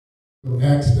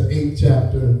Acts the 8th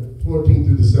chapter, 14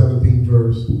 through the 17th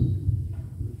verse.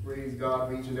 Praise God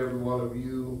for each and every one of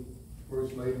you,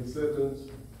 First Lady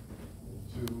Simmons,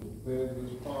 to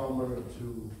Evangelist Palmer,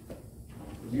 to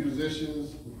the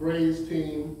musicians, the praise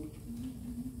team,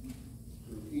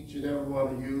 to each and every one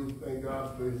of you. Thank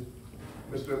God for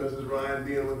Mr. and Mrs. Ryan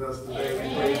being with us today.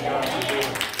 We praise God for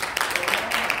them.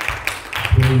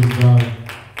 Praise God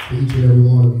for each and every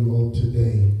one of you on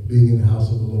today, being in the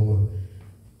house of the Lord.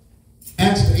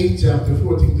 Acts the 8th chapter,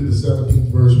 14 to the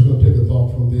 17th verse. We're going to take a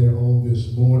thought from there on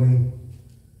this morning.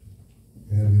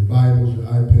 And your Bibles, your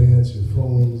iPads, your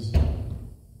phones.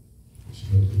 Let's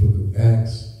go to the book of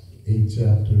Acts, 8th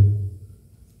chapter,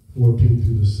 14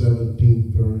 through the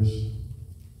 17th verse.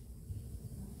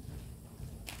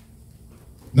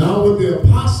 Now when the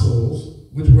apostles,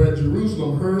 which were at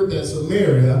Jerusalem, heard that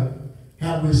Samaria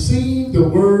had received the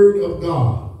word of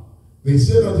God, they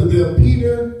sent unto them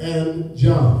Peter and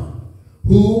John,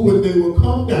 who, when they were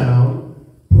come down,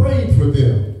 prayed for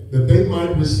them, that they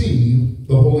might receive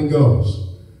the Holy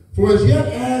Ghost. For as yet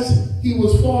as he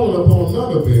was fallen upon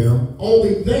none of them,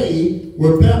 only they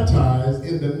were baptized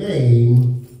in the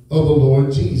name of the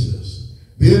Lord Jesus.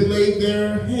 Then laid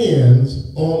their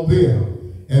hands on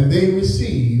them, and they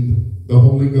received the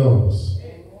Holy Ghost.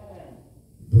 Amen.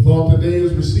 The thought today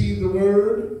is receive the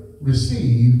word,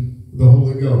 receive the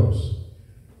Holy Ghost.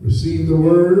 Receive the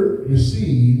word,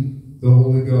 receive the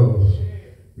Holy Ghost.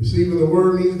 Receiving the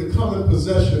word means to come in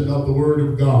possession of the word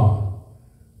of God,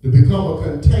 to become a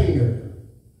container.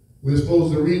 We're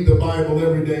supposed to read the Bible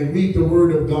every day, read the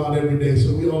word of God every day,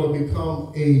 so we ought to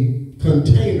become a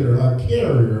container, a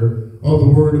carrier of the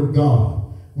word of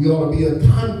God. We ought to be a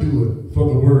conduit for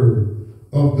the word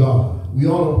of God. We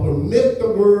ought to permit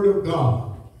the word of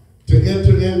God to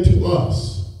enter into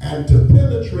us and to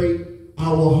penetrate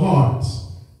our hearts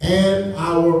and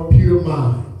our pure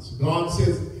minds. God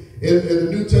says in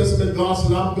the New Testament, God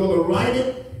said, I'm going to write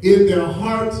it in their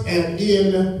hearts and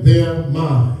in their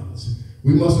minds.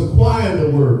 We must acquire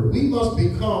the word. We must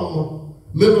become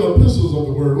living epistles of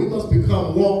the word. We must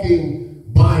become walking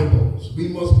Bibles. We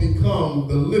must become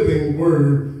the living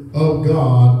word of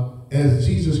God as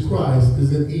Jesus Christ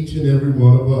is in each and every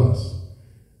one of us.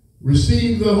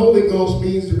 Receive the Holy Ghost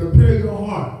means to prepare your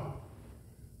heart.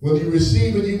 When you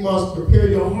receive it, you must prepare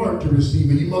your heart to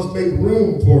receive it. You must make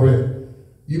room for it.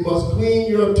 You must clean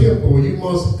your temple. You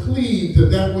must cleave to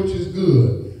that which is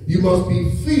good. You must be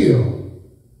filled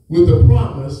with the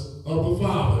promise of the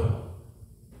Father,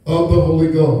 of the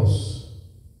Holy Ghost.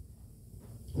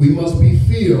 We must be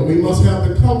filled. We must have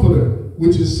the Comforter,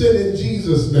 which is sent in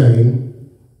Jesus' name,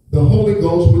 the Holy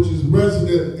Ghost, which is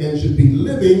resident and should be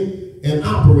living and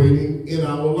operating in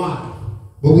our life.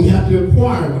 But we have to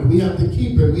acquire it. We have to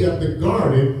keep it. We have to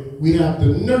guard it. We have to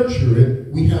nurture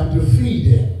it. We have to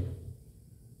feed it.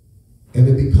 And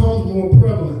it becomes more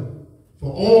prevalent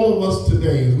for all of us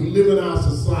today as we live in our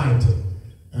society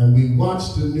and we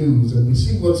watch the news and we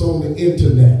see what's on the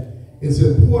internet. It's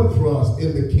important for us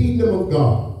in the kingdom of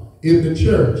God, in the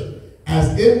church,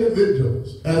 as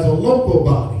individuals, as a local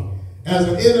body, as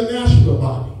an international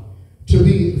body, to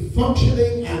be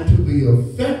functioning and to be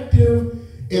effective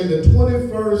in the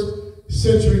 21st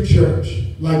century church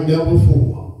like never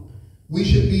before. We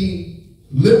should be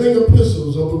living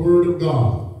epistles of the word of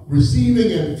God,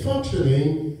 receiving and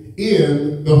functioning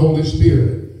in the Holy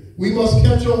Spirit. We must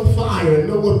catch on fire and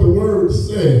know what the word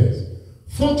says,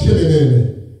 functioning in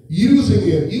it, using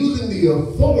the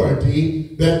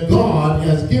authority that God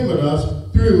has given us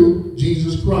through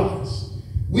Jesus Christ.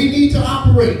 We need to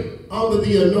operate under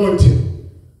the anointing,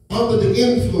 under the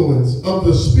influence of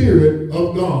the Spirit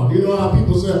of God. You know how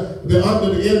people say they're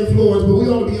under the influence, but we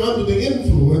ought to be under the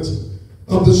influence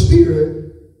of the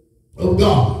Spirit of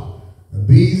God. And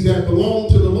these that belong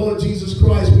to the Lord Jesus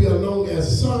Christ, we are known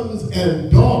as sons and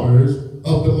daughters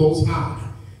of the Most High.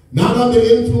 Not under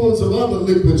the influence of other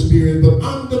liquid spirits, but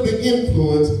under the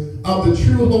influence of the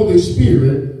true Holy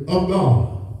Spirit of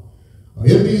God.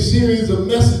 In these series of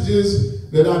messages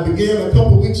that I began a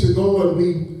couple weeks ago, and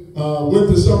we went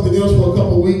to something else for a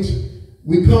couple of weeks,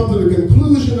 we come to the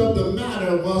conclusion of the matter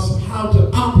of us how to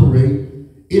operate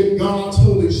in God's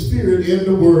Holy Spirit in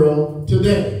the world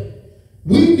today.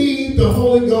 We need the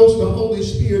Holy Ghost, the Holy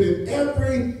Spirit in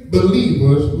every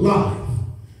believer's life.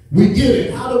 We get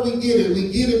it. How do we get it?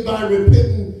 We get it by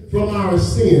repenting from our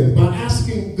sins, by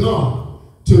asking God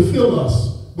to fill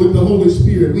us with the Holy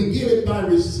Spirit. We get it by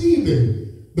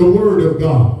receiving the Word of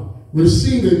God,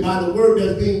 receiving by the Word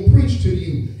that's being preached to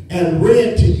you and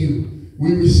read to you.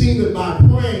 We receive it by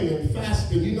praying and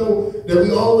fasting. You know that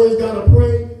we always got to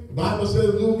pray. The Bible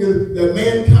says, Luke, that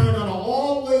mankind ought to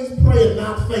always pray and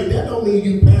not faint. That don't mean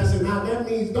you passing out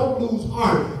means don't lose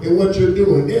heart in what you're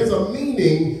doing. There's a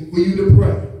meaning for you to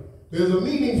pray. There's a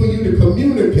meaning for you to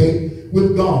communicate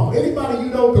with God. Anybody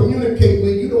you don't communicate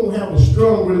with, you don't have a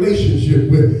strong relationship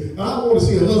with. I want to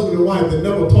see a husband and wife that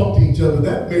never talk to each other.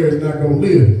 That marriage is not going to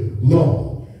live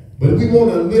long. But we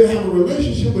want to have a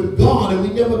relationship with God and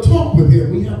we never talk with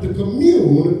him. We have to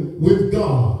commune with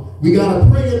God. We got to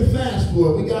pray and fast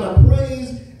for it. We got to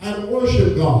praise and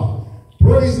worship God.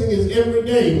 Praising is every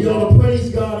day. We ought to praise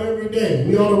God every day.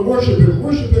 We ought to worship him.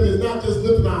 Worshiping is not just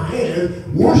lifting our hands.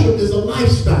 Worship is a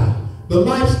lifestyle. The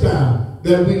lifestyle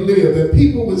that we live, that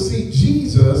people will see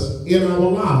Jesus in our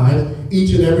lives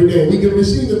each and every day. We can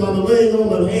receive it by the laying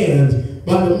on of hands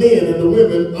by the men and the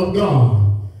women of God.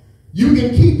 You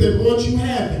can keep it once you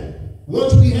have it.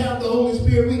 Once we have the Holy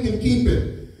Spirit, we can keep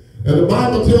it. And the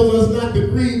Bible tells us not to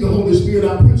grieve the Holy Spirit.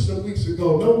 I preached some weeks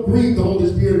ago. Don't grieve the Holy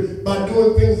Spirit by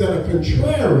doing things that are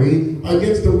contrary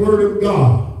against the Word of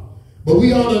God. But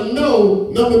we ought to know,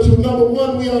 number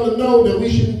one, we ought to know that we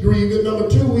shouldn't grieve it. Number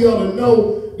two, we ought to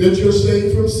know that you're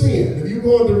saved from sin. If you're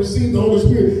going to receive the Holy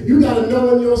Spirit, you got to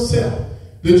know in yourself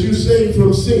that you're saved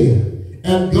from sin.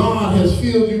 And God has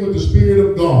filled you with the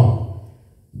Spirit of God.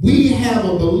 We have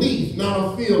a belief, not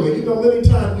a feeling. You know, many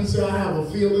times we say, I have a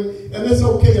feeling, and it's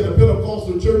okay in the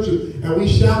Pentecostal churches, and we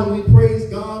shout and we praise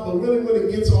God, but really when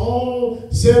it gets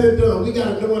all said and done, we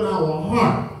got to know in our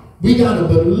heart. We got to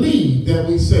believe that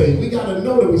we say. We got to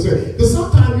know that we say. Because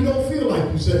sometimes you don't feel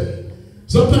like you say.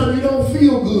 Sometimes you don't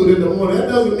feel good in the morning. That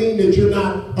doesn't mean that you're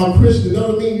not a Christian. It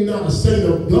doesn't mean you're not a saint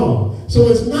of God. So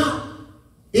it's not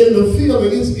in the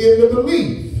feeling, it's in the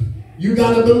belief. You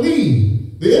got to believe.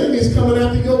 The enemy is coming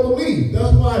after your belief.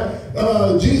 That's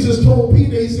why Jesus told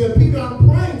Peter, he said, Peter, I'm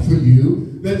praying for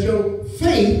you that your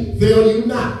faith fail you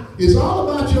not. It's all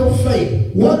about your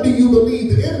faith. What do you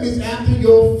believe? The enemy is after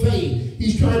your faith.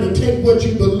 He's trying to take what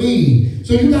you believe.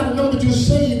 So you got to know that you're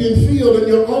saved and filled in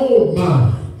your own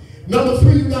mind. Number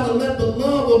three, you got to let the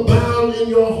love abound in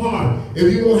your heart.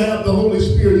 If you're going to have the Holy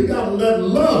Spirit, you got to let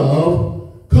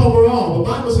love cover all. The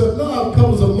Bible says love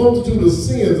covers a multitude of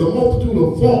sins, a multitude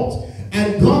of faults.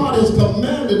 And God has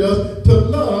commanded us to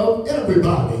love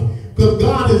everybody. Because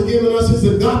God has given us his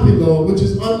agape love, which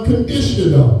is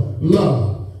unconditional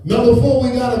love. Number four,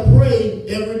 we got to pray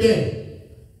every day.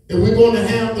 If we're going to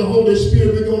have the Holy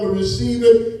Spirit, we're going to receive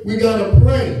it, we got to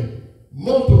pray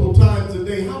multiple times a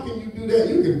day. How can you do that?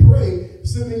 You can pray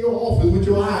sitting in your office with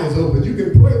your eyes open. You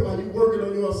can pray while you're working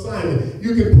on your assignment.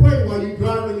 You can pray while you're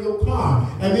driving your car.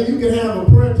 And then you can have a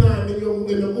prayer time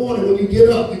in the morning when you get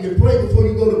up. You can pray before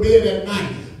you go to bed at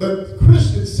night. But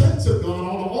Christian saints of God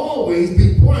ought to always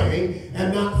be praying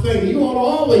and not fainting. You ought to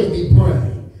always be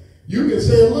praying. You can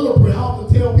say a little prayer. I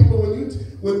often tell people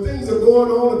when things are going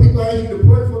on and people ask you to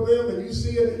pray for them and you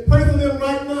see it, pray for them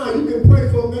right now. You can pray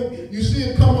for them. You see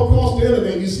it come across the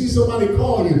internet. You see somebody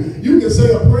call you. You can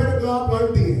say a prayer to God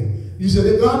right then. You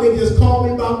say, God, they just called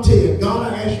me about Ted.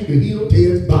 God, I ask you to heal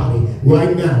Ted's body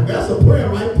right now. That's a prayer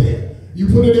right there. You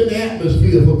put it in the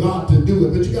atmosphere for God to do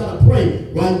it, but you got to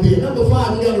pray right there. Number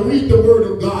five, you got to read the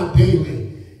Word of God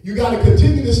daily. You got to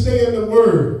continue to stay in the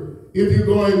Word if you're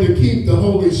going to keep the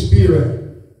Holy Spirit.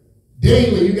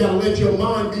 Daily, you got to let your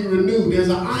mind be renewed. There's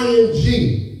an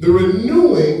ing, the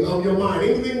renewing of your mind.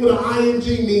 Anything with an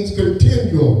ing means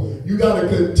continual. You got to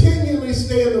continually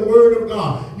stay in the Word of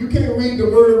God. You can't read the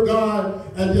Word of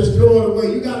God and just throw it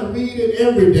away. You got to read it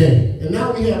every day. And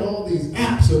now we have all these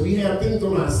apps and we have things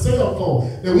on our cell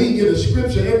phone that we can get a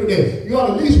scripture every day. You ought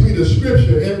to at least read a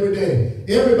scripture every day.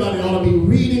 Everybody ought to be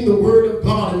reading the Word of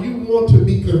God. If you want to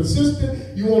be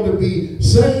consistent, you want to be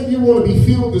saved, you want to be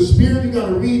filled with the Spirit, you got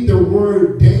to read the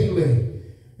Word daily.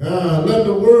 Let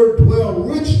the Word dwell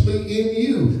richly in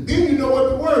you. Then you know what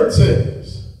the Word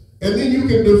says. And then you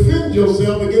can defend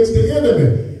yourself against the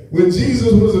enemy. When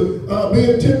Jesus was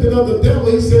being tempted of the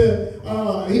devil, he said,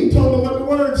 he told him what the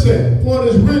Word said. For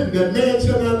it is written that man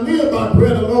shall not live by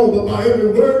bread alone, but by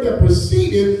every word that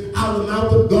proceeded out of the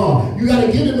mouth of God. You got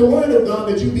to get in the Word of God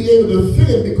that you be able to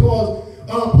defend, because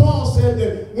Paul said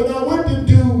that when I went to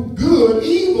do good,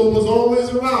 evil was always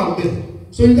around me.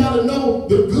 So you got to know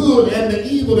the good and the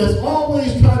evil that's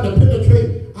always trying to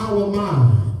penetrate our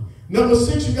mind. Number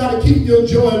six, you got to keep your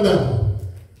joy level.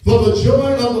 For the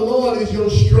joy of the Lord is your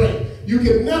strength. You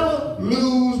can never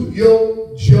lose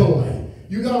your joy.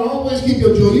 You got to always keep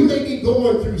your joy. You may be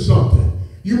going through something.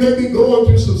 You may be going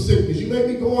through some sickness. You may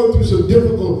be going through some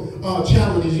difficult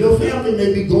challenges. Your family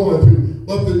may be going through.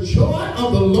 But the joy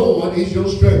of the Lord is your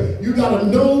strength. You got to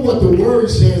know what the Word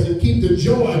says and keep the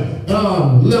joy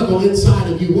level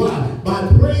inside of you. Why? By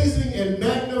praising and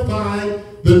magnifying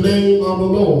the name of the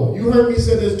Lord. You heard me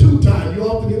say this 2 times. You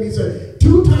often hear me say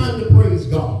 2 times to praise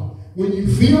God. when you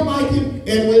feel like it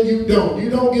and when you don't. You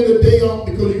don't get a day off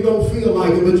because you don't feel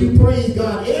like it, but you praise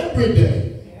God every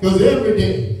day, because every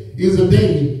day is a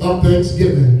day of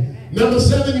thanksgiving. Number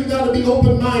 7, you got to be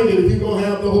open-minded if you're going to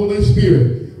have the Holy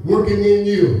Spirit working in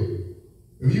you.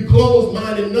 If you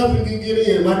close-minded, nothing can get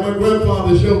in. Like my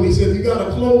grandfather showed me, he said, if you got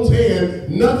a closed hand,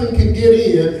 nothing can get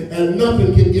in and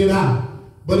nothing can get out.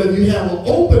 But if you have an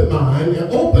open mind,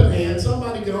 an open hand,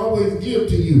 somebody can always give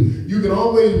to you. You can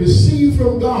always receive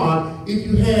from God if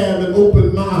you have an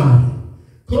open mind.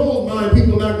 Closed mind,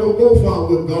 people are not going to go far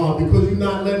with God because you're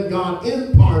not letting God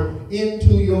impart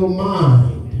into your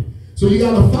mind. So you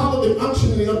got to follow the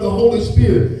unctioning of the Holy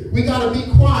Spirit. We got to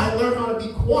be quiet, learn how to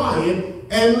be quiet,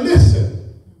 and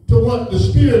listen to what the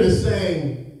Spirit is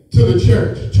saying to the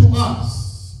church, to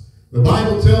us. The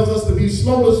Bible tells us to be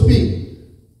slow to speak,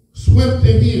 swift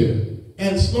to hear,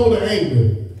 and slow to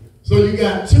anger. So you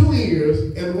got 2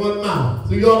 ears and 1 mouth.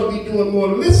 So you ought to be doing more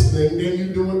listening than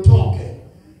you're doing talking.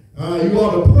 You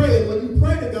ought to pray. When you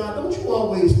pray to God, don't you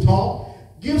always talk.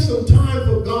 Give some time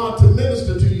for God to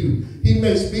minister to you. He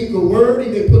may speak a word.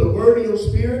 He may put a word in your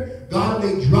spirit. God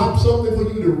may drop something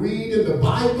for you to read in the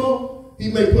Bible. He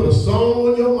may put a song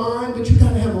on your mind, but you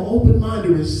got to have an open mind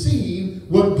to receive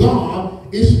what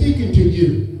God is speaking to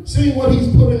you. See what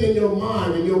he's putting in your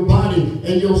mind, in your body,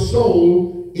 and your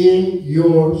soul, in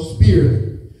your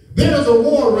spirit. There's a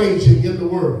war raging in the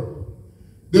world.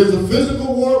 There's a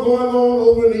physical war going on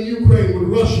over in the Ukraine with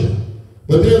Russia.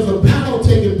 But there's a battle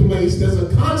taking place. There's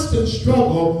a constant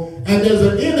struggle, and there's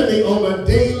an enemy on a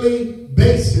daily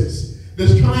basis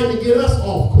that's trying to get us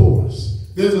off course.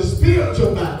 There's a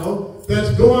spiritual battle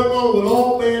that's going on with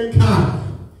all mankind.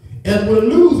 And we're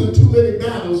losing too many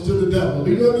battles to the devil.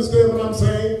 Do you understand what I'm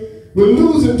saying? We're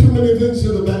losing too many things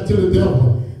to the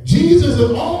devil. Jesus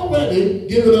has already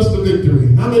given us the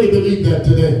victory. How many believe that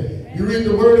today? You read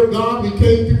the word of God. We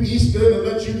came through Easter and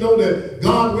let you know that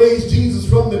God raised Jesus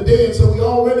from the dead. So we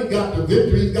already got the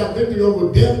victory. He's got victory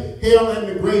over death, hell, and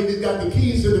the grave. He's got the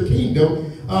keys to the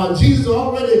kingdom. Jesus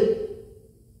already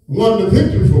won the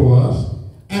victory for us.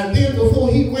 And then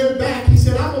before he went back, he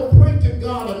said, I'm going to pray to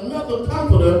God another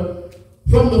comforter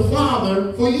from the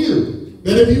Father for you.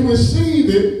 That if you receive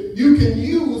it, you can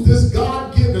use this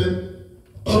God-given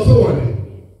authority.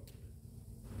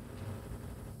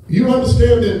 You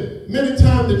understand that many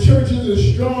times the church isn't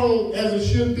as strong as it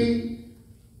should be,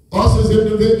 us as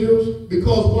individuals,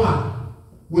 because why?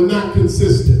 We're not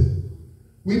consistent.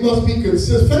 We must be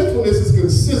consistent. Faithfulness is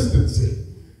consistency.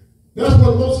 That's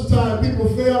what most of the time people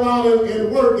fail out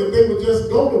in work. If they would just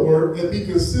go to work and be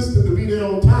consistent to be there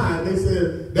on time, they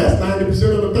said that's 90%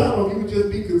 of the battle. If you would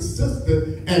just be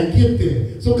consistent and get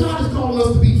there. So God is calling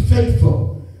us to be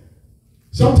faithful.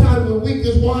 Sometimes we're weak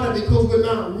as water because we're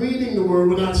not reading the word,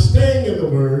 we're not staying in the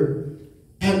word.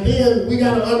 And then we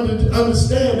got to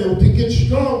understand that to get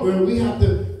stronger, we have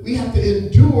to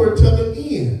endure to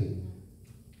the end.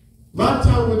 A lot of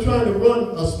times we're trying to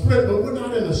run a sprint, but we're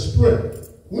not in a sprint.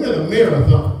 We're in a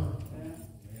marathon.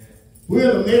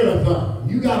 We're in a marathon.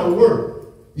 You got to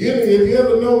work. If you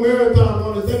ever know marathon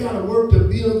runners, they got to work to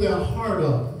build their heart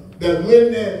up. That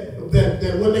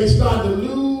when they start to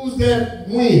lose that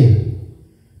win,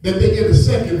 that they get a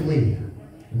second win.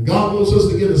 And God wants us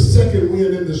to get a second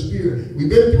win in the spirit. We've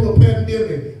been through a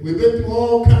pandemic. We've been through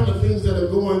all kinds of things that are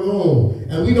going on.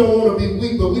 And we don't want to be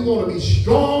weak, but we want to be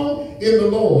strong in the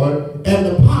Lord and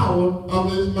the power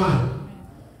of his might.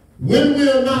 When we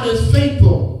are not as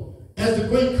faithful as the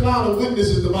great cloud of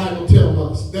witnesses, the Bible tells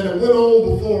us, that have went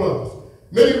on before us.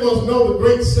 Many of us know the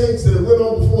great saints that have went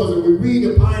on before us, and we read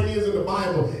the pioneers in the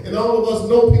Bible, and all of us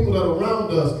know people that are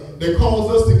around us that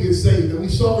caused us to get saved, and we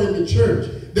saw in the church.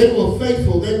 They were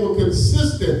faithful, they were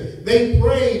consistent, they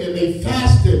prayed and they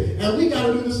fasted, and we got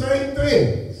to do the same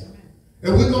things.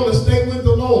 And we're going to stay with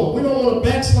the Lord. We don't want to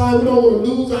backslide, we don't want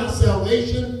to lose our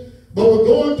salvation, but we're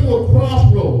going to a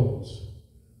crossroads.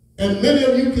 And many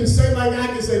of you can say, like I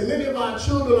can say, many of our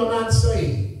children are not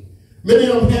saved. Many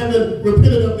of them haven't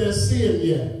repented of their sin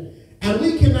yet. And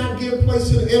we cannot give place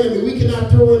to the enemy. We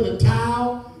cannot throw in the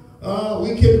towel.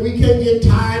 We can't get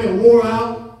tired and wore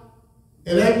out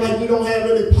and act like we don't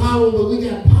have any power, but we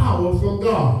got power from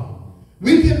God.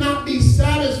 We cannot be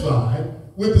satisfied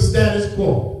with the status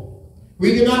quo.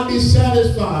 We cannot be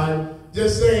satisfied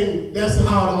just saying that's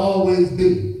how it'll always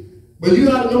be. But you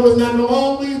got to know it's not going to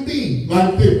always be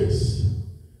like this.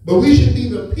 But we should be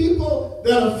the people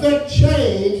that affect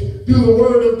change through the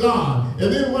word of God.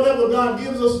 And then whatever God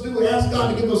gives us to do, ask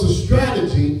God to give us a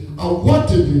strategy of what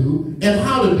to do and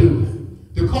how to do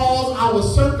it, to cause our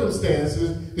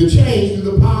circumstances to change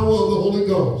through the power of the Holy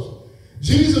Ghost.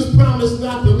 Jesus promised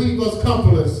not to leave us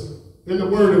comfortless in the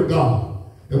word of God.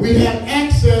 And we have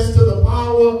access to the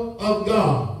power of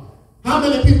God. How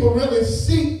many people really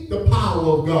seek the power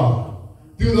of God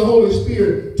through the Holy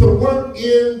Spirit to work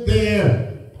in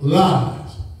their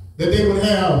lives? That they would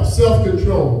have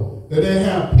self-control, that they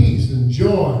have peace and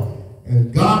joy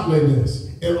and godliness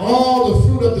and all the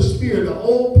fruit of the Spirit, the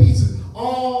old pieces,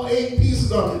 all 8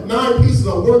 pieces or 9 pieces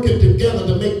are working together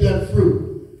to make that fruit.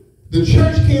 The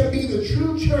church can't be the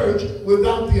true church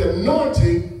without the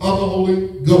anointing of the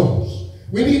Holy Ghost.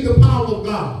 We need the power of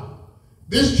God.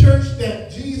 This church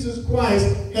that Jesus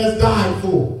Christ has died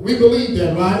for, we believe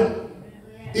that, right?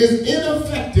 Is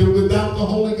ineffective without the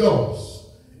Holy Ghost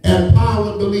and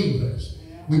empowered believers.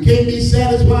 We can't be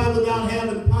satisfied without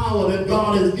having power that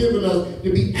God has given us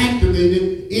to be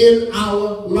activated in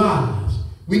our lives.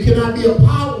 We cannot be a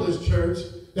powerless church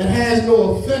that has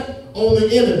no effect on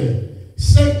the enemy.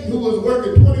 Satan, who is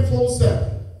working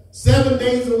 24/7, 7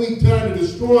 days a week trying to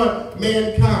destroy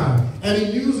mankind. And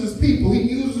he uses people. He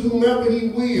uses whomever he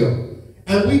will.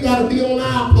 And we got to be on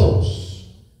our posts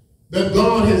that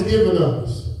God has given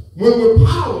us. When we're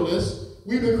powerless,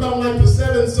 we become like the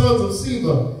 7 sons of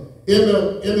Sceva in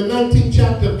the 19th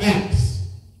chapter of Acts.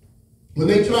 When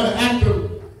they try to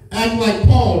act like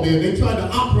Paul did. They tried to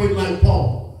operate like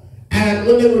Paul. And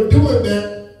when they were doing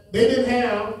that, they didn't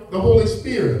have the Holy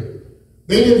Spirit.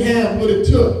 They didn't have what it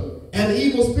took. And the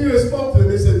evil spirit spoke to them.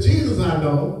 They said, Jesus I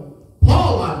know,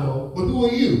 Paul I know, but who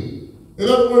are you? In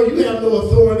other words, you have no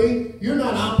authority. You're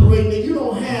not operating. You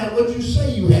don't have what you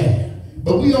say you have.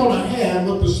 But we ought to have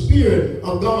what the Spirit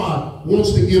of God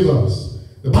wants to give us.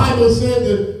 The Bible said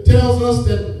that tells us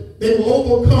that they will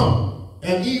overcome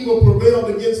and evil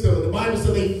prevailed against them. And the Bible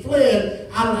said they fled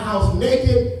out of the house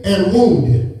naked and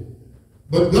wounded.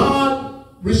 But God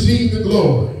received the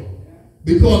glory.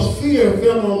 Because fear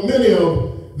fell on many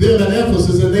of them at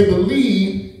Ephesus, and they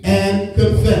believed and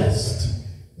confessed.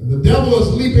 And the devil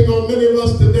is leaping on many of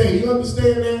us today. You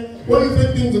understand that? What do you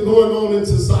think things are going on in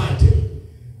society?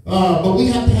 But we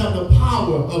have to have the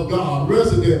power of God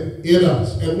resident in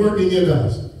us and working in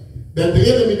us. That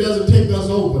the enemy doesn't take us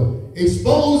over.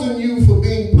 Exposing you for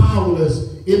being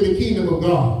powerless in the kingdom of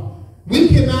God. We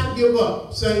cannot give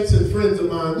up, saints and friends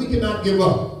of mine. We cannot give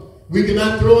up. We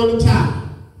cannot throw in the towel.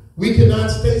 We cannot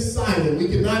stay silent. We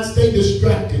cannot stay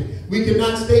distracted. We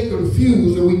cannot stay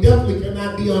confused. And we definitely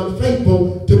cannot be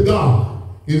unfaithful to God.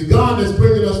 It's God that's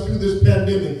bringing us through this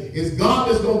pandemic. It's God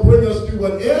that's going to bring us through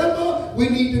whatever we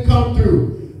need to come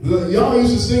through. Y'all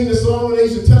used to sing this song and they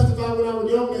used to testify when I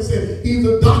was young. They said, he's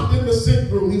a doctor in the sick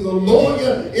room. He's a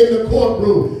lawyer in the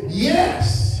courtroom.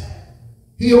 Yes,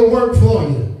 he'll work for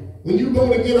you. When you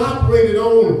go to get operated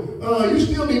on, you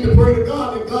still need to pray to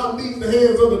God that God leads the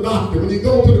hands of the doctor. When you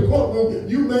go to the courtroom,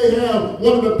 you may have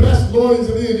one of the best lawyers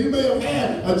it is. You may have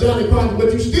had a Johnny Crockett,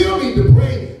 but you still need to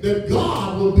pray that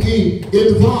God will be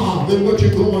involved in what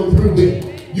you're going through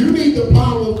with. You need the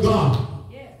power of God.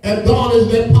 And God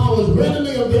is that power is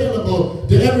readily available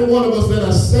to every one of us that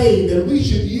are saved, and we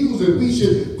should use it. We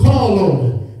should call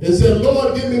on it and say,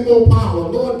 Lord, give me more power.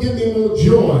 Lord, give me more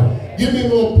joy. Give me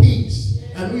more peace.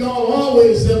 And we all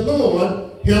always said,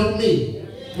 Lord, help me.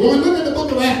 When we look at the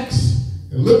book of Acts,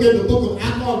 and look at the book of,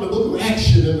 I call it the book of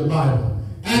action in the Bible,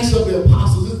 Acts of the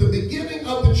Apostles, it's the beginning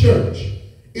of the church.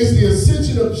 It's the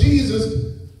ascension of Jesus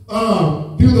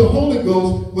through the Holy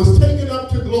Ghost was taken up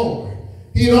to glory.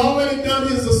 He had already done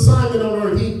his assignment on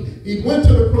earth. He went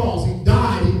to the cross. He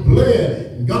died. He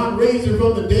bled. And God raised him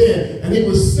from the dead. And he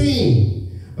was seen.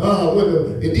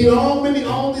 It did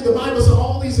the Bible said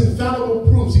all these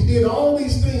infallible proofs. He did all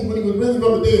these things when he was risen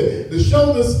from the dead to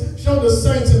show the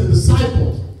saints and the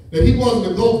disciples that he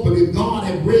wasn't a ghost, but that God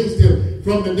had raised him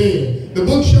from the dead. The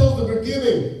book shows the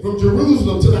beginning from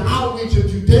Jerusalem to the outreach of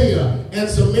Judea and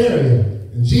Samaria.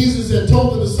 And Jesus had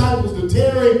told the disciples to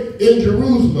tarry in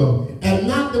Jerusalem and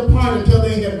not depart until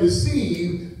they had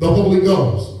received the Holy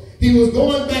Ghost. He was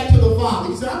going back to the Father.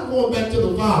 He said, I'm going back to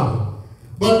the Father.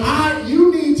 But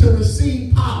you need to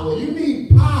receive power. You need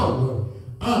power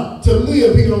to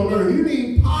live here on earth. You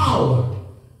need power.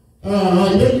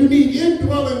 You need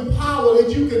indwelling power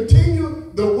that you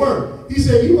continue the work. He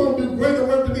said, you're going to do greater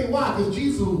work than me. Why? Because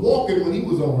Jesus was walking when he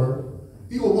was on earth.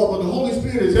 He was walking, but the Holy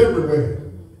Spirit is everywhere.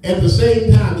 At the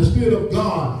same time, the Spirit of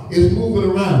God is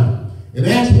moving around. In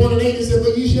Acts 1 and 8, it said,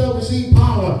 but ye shall receive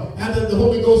power after the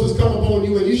Holy Ghost has come upon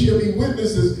you, and you shall be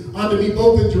witnesses unto me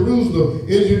both in Jerusalem,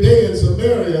 in Judea and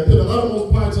Samaria, to the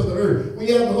uttermost parts of the earth. When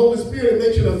you have the Holy Spirit, it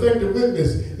makes you an effective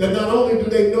witness. That not only do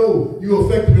they know you're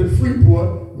effective in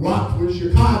Freeport, Rockford,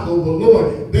 Chicago, but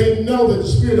Lord, they know that the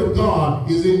Spirit of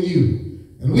God is in you.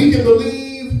 And we can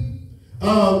believe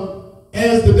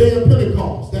as the day of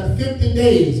Pentecost, that 50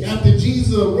 days after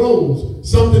Jesus arose,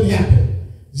 something happened.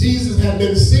 had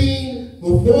been seen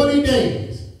for 40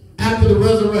 days after the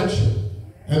resurrection.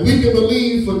 And we can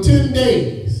believe for 10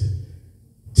 days.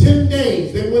 10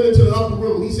 days they went into the upper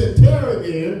room. He said,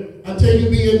 tarry there until you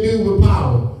be endued with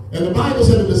power. And the Bible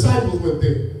said the disciples went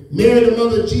there. Mary, the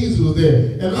mother of Jesus, was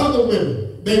there. And other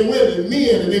women, they went, and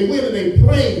men, and they went and they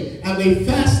prayed and they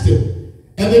fasted.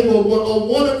 And they were on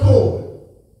one accord.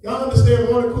 Y'all understand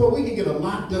one accord? We can get a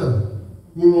lot done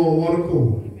when we're on one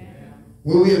accord.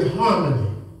 When we're in harmony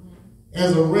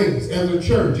as a race, as a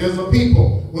church, as a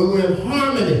people. When we're in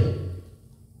harmony,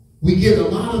 we get a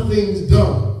lot of things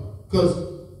done. Because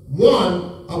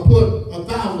one will put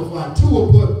 1,000 to flight. Two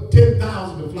will put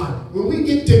 10,000 to flight. When we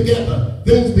get together,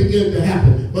 things begin to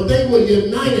happen. But they were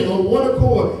united on one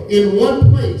accord in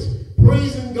one place,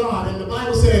 praising God. And the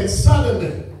Bible said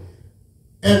suddenly,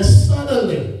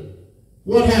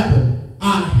 what happened?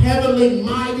 A heavenly,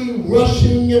 mighty,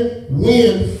 rushing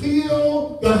wind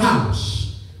filled the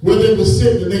house where they were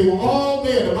sitting. And they were all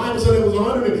there. The Bible said there was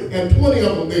 120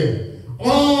 of them there.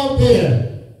 All there.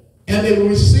 And they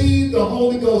received the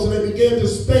Holy Ghost, and they began to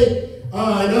speak in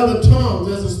other tongues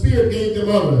as the Spirit gave them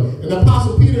utterance. And the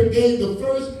Apostle Peter gave the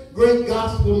first great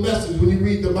gospel message when you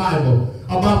read the Bible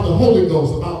about the Holy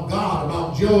Ghost, about God,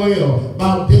 about Joel,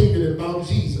 about David, and about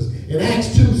Jesus. In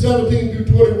Acts 2, 17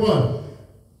 through 21,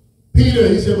 Peter,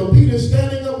 he said, but Peter,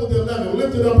 standing up with the 11,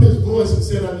 lifted up his voice and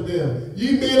said unto them,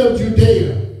 ye men of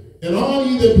Judea, and all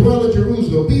ye that dwell in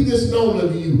Jerusalem, be this known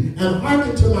unto you, and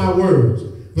hearken to my words.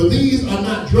 For these are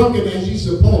not drunken as ye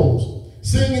suppose.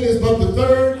 Singing is but the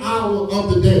third hour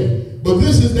of the day. But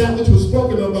this is that which was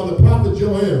spoken of by the prophet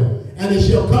Joel. And it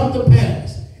shall come to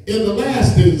pass, in the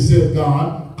last days, said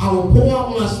God, I will pour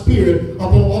out my spirit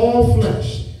upon all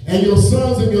flesh. And your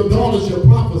sons and your daughters shall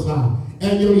prophesy.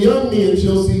 And your young men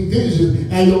shall see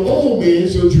visions. And your old men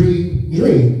shall dream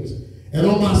dreams. And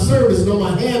on my servants and on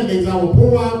my handmaids I will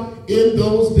pour out in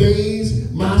those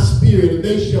days my spirit. And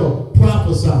they shall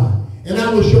prophesy. And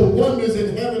I will show wonders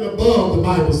in heaven above, the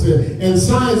Bible said, and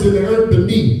signs in the earth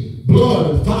beneath, blood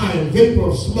and fire and vapor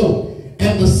of smoke.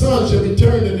 And the sun shall be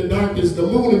turned into darkness, the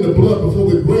moon into blood,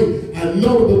 before the great and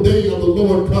notable day of the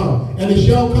Lord come. And it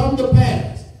shall come to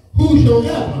pass,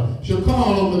 whosoever shall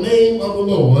call on the name of the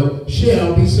Lord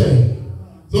shall be saved.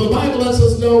 So the Bible lets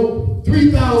us know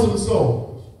 3,000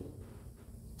 souls.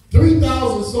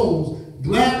 3,000 souls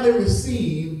gladly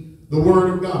received the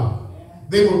word of God.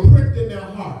 They were pricked in their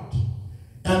heart.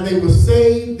 And they were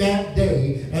saved that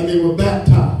day, and they were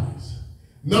baptized.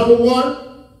 Number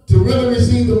one, to really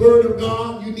receive the word of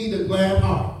God, you need a glad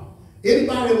heart.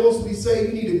 Anybody that wants to be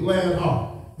saved, you need a glad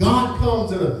heart.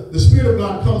 The Spirit of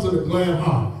God comes in a glad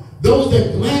heart. Those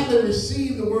that gladly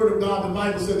receive the word of God, the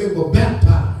Bible said they were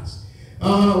baptized.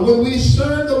 When we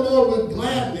serve the Lord with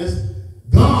gladness,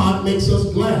 God makes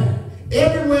us glad.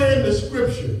 Everywhere in the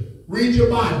scripture, read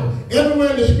your Bible. Everywhere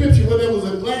in the scripture, when there was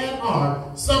a glad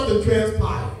heart, something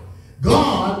transpired.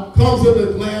 God comes in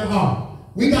a glad heart.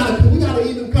 We gotta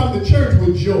even come to church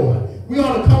with joy. We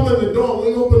ought to come in the door. When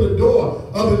we open the door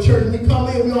of the church, we come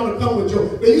in, we ought to come with joy.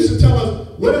 They used to tell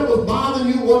us, whatever was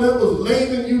bothering you, whatever was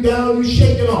laying you down, you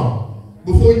shake it off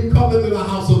before you come into the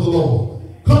house of the Lord.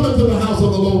 Come into the house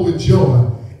of the Lord with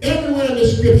joy. Everywhere in the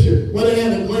scripture, when they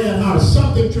had a glad heart,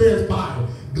 something transpired.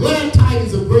 Glad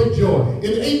tidings of great joy.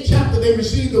 In the 8th chapter, they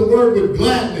received the word with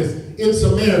gladness in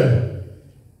Samaria.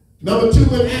 Number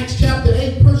 2, in Acts chapter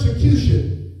 8,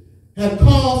 persecution had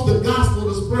caused the gospel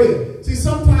to spread. See,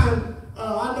 sometimes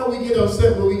I know we get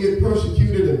upset when we get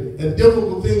persecuted and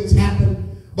difficult things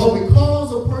happen, but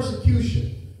because of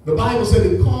persecution, the Bible said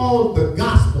it caused the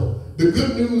gospel, the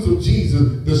good news of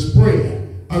Jesus, to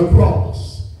spread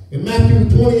across. In Matthew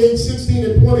 28, 16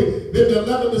 and 20, then the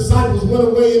 11 disciples went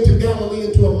away into Galilee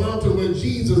into a mountain where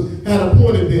Jesus had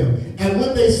appointed them. And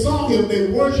when they saw him,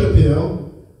 they worshiped him,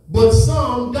 but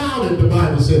some doubted, the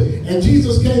Bible said. And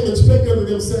Jesus came and spake unto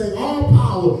them, saying, all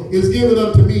power is given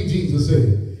unto me, Jesus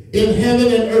said, in heaven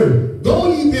and earth.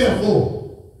 Go ye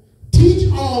therefore, teach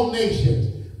all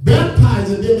nations,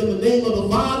 baptizing them in the name of the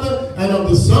Father and of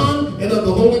the Son and of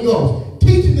the Holy Ghost,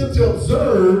 teaching them to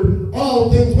observe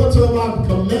all things whatsoever I've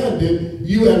commanded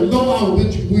you, and lo, I will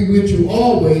be with you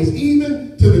always,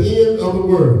 even to the end of the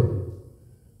world.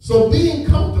 So being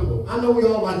comfortable, I know we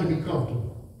all like to be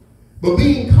comfortable, but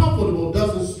being comfortable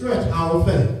doesn't stretch our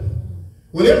faith.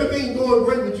 When everything's going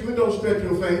great with you, it don't stretch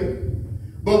your faith.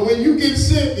 But when you get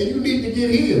sick and you need to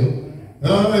get healed,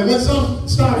 and when something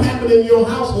starts happening in your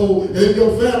household and in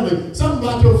your family, something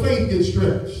about your faith gets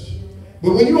stretched.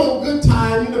 But when you're on good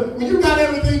time, when you got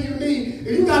everything you need,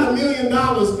 if you got $1 million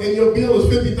and your bill is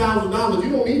 $50,000, you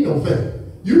don't need no faith.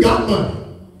 You got money.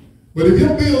 But if your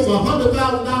bill is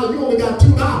 $100,000, you only got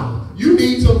 $2. You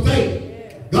need some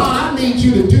faith. God, I need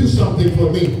you to do something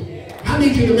for me. I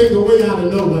need you to make a way out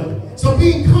of nowhere. So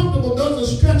being comfortable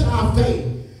doesn't stretch our faith.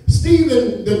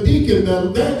 Stephen, the deacon,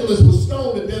 the evangelist, was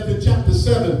stoned to death in chapter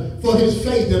 7 for his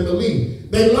faith and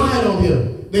belief. They lied on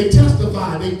him. They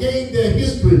testified. They gave their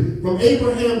history from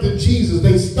Abraham to Jesus.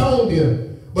 They stoned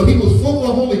him. But he was full of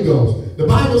the Holy Ghost. The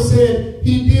Bible said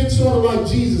he did sort of like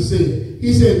Jesus said.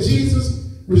 He said, Jesus,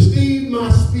 receive my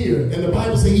spirit. And the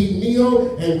Bible said he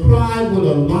kneeled and cried with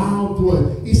a loud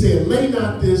voice. He said, lay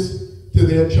not this to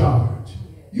their charge.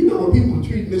 You know when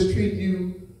people mistreat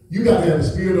you, you got to have the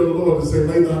spirit of the Lord to say,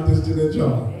 lay not this to their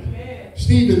charge. Amen.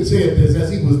 Stephen said this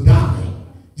as he was dying,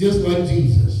 just like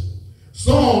Jesus.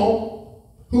 Saul,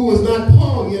 who was not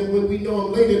Paul yet when we know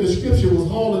him later in the scripture, was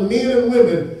hauling men and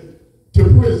women to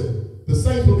prison. The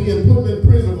saints were being put in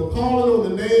prison for calling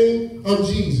on the name of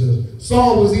Jesus.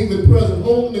 Saul was even present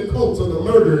holding the coats of the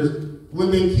murderers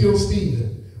when they killed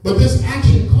Stephen. But this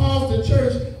action caused the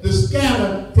church to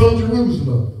scatter from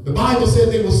Jerusalem. The Bible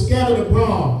said they were scattered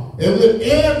abroad and went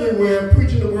everywhere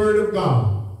preaching the word of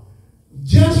God.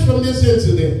 Just from this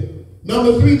incident.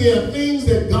 Number 3, there are things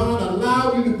that God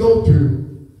allowed you to go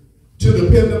through to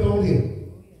depend upon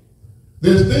him.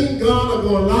 There's things God are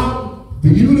going to allow for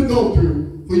you to go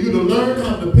through for you to learn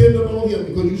how to depend upon him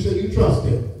because you say you trust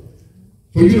him.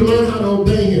 For you to learn how to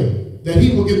obey him, that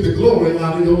he will get the glory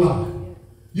out of your life.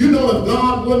 You know, if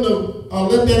God wouldn't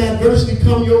have let that adversity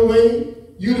come your way,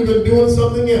 you'd have been doing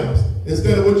something else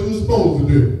instead of what you were supposed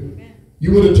to do.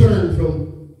 You would have turned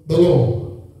from the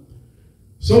Lord.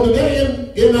 So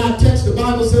today in our text, the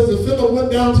Bible says that Philip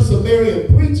went down to Samaria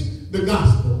and preached the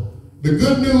gospel, the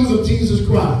good news of Jesus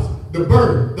Christ, the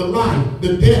birth, the life,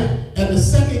 the death, and the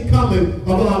second coming of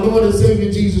our Lord and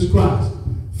Savior Jesus Christ.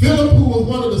 Philip, who was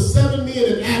one of the 7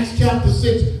 men in Acts chapter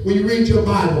 6, when you read your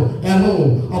Bible at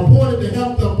home, appointed to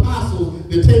help the apostles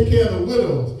to take care of the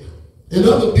widows and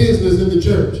other business in the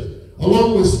church,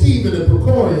 along with Stephen and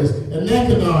Procorius and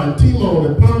Nicanor and Timon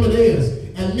and Parmenas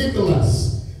and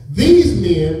Nicholas. These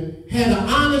men had an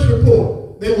honest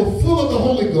report. They were full of the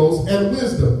Holy Ghost and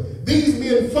wisdom. These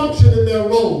men functioned in their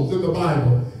roles in the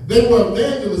Bible. They were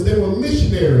evangelists. They were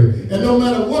missionaries. And no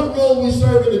matter what role we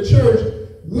serve in the church,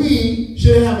 we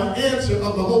should have an answer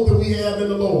of the hope that we have in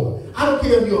the Lord. I don't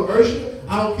care if you're an usher.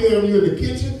 I don't care if you're in the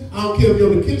kitchen. I don't care if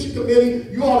you're in the kitchen committee.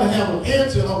 You ought to have an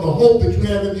answer of the hope that you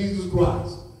have in Jesus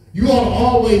Christ. You ought to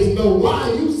always know, why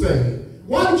are you saved?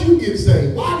 Why did you get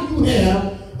saved? Why do you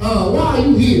have, why are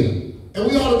you here? And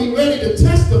we ought to be ready to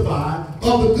testify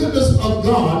of the goodness of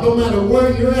God no matter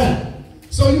where you're at.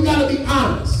 So you got to be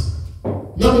honest.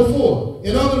 Number 4,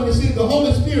 in order to receive the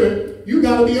Holy Spirit, you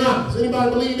got to be honest. Anybody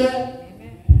believe that?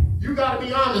 You got to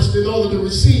be honest in order to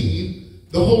receive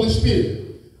the Holy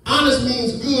Spirit. Honest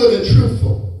means good and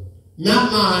truthful.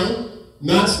 Not lying,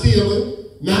 not stealing,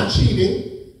 not cheating.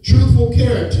 Truthful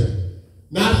character.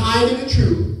 Not hiding the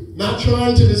truth, not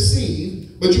trying to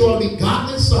deceive, but you ought to be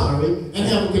godly sorry and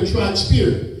have a contrite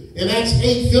spirit. In Acts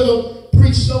 8, Philip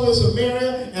preached so in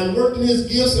Samaria and worked in his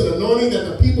gifts and anointing that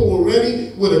the people were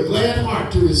ready with a glad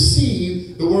heart to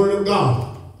receive the word of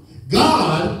God.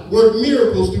 God worked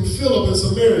miracles through Philip in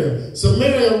Samaria.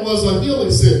 Samaria was a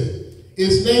healing city.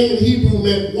 Its name in Hebrew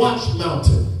meant Watch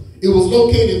Mountain. It was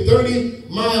located 30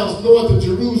 miles north of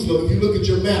Jerusalem, if you look at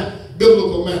your map,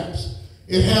 biblical maps.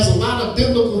 It has a lot of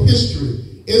biblical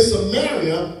history. In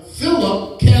Samaria,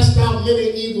 Philip cast out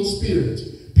many evil spirits,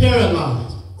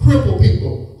 paralyzed, crippled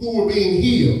people who were being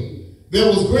healed. There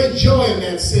was great joy in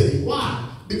that city. Why?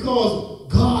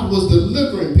 Because God was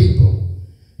delivering people.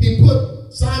 He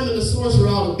put Simon the sorcerer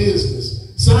out of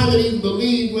business. Simon even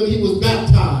believed when he was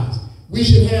baptized, we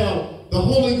should have the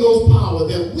Holy Ghost power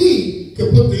that we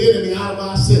can put the enemy out of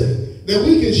our city, that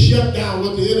we can shut down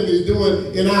what the enemy is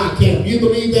doing in our camp. You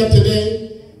believe that today?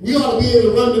 We ought to be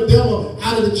able to run the devil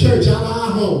out of the church, out of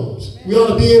our homes. We ought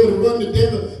to be able to run the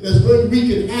devil that's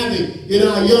wreaking havoc in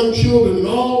our young children and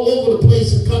all over the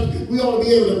place in the country. We ought to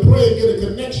be able to pray and get a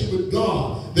connection with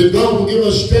God, that God will give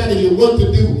us strategy of what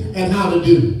to do and how to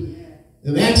do.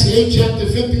 In Acts 8, chapter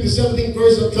 15 to 17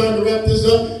 verse, I'm trying to wrap this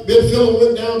up. Then Philip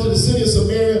went down to the city of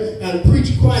Samaria and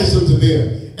preached Christ unto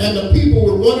them. And the people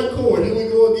with one accord, here we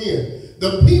go again.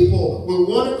 The people with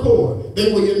one accord,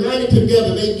 they were united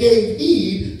together. They gave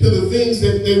heed to the things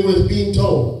that they were being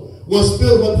told. What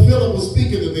Philip was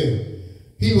speaking to them.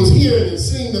 He was hearing and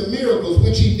seeing the miracles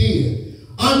which he did.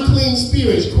 Unclean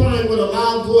spirits crying with a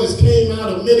loud voice came out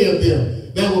of many of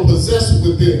them that were possessed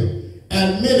with them.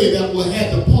 And many that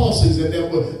had the palsies and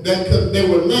they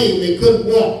were lame, they couldn't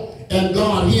walk, and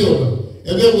God healed them.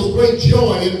 And there was great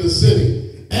joy in the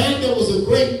city. And there was a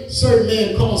great certain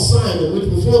man called Simon, which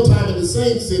was for a time in the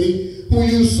same city, who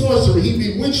used sorcery.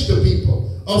 He bewitched the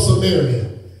people of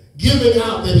Samaria, giving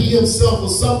out that he himself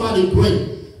was somebody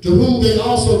great, to whom they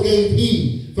also gave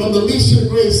heed, from the least to the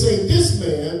greatest, saying, this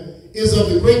man is of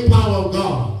the great power of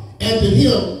God. And to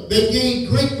him they gave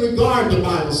great regard, the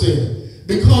Bible said,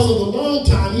 because of the long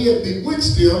time he had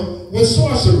bewitched them with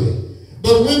sorcery.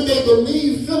 But when they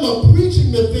believed Philip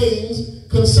preaching the things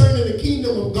concerning the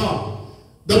kingdom of God,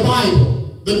 the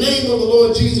Bible, the name of the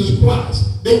Lord Jesus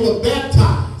Christ, they were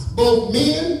baptized, both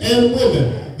men and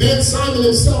women. Then Simon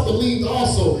himself believed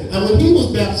also, and when he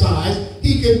was baptized,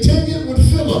 he continued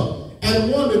with Philip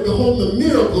and wondered, behold, the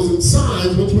miracles and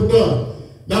signs which were done.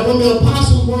 Now when the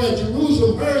apostles were at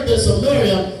Jerusalem, heard that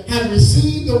Samaria had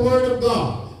received the word of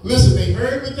God. Listen, they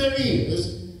heard with their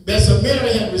ears that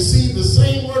Samaria had received the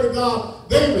same word of God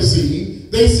they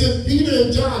received. They sent Peter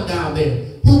and John down there,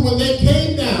 who when they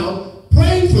came down,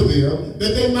 prayed for them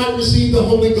that they might receive the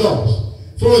Holy Ghost.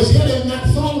 For as yet they had not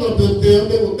fallen upon them,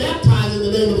 they were baptized in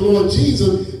the name of the Lord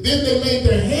Jesus. Then they laid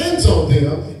their hands on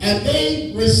them, and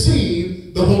they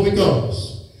received the Holy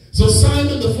Ghost. So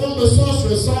Simon, the former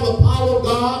sorcerer, saw the power of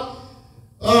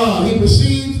God. He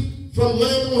received from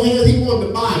laying on hands. He wanted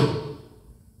to buy it.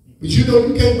 But you know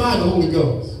you can't buy the Holy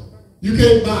Ghost. You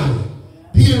can't buy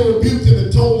it. Peter rebuked him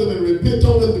and told him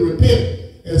to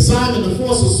repent. And Simon, the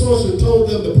former sorcerer, told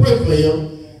them to pray for him.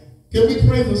 Can we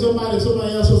pray for somebody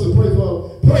else has to pray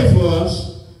for? Pray for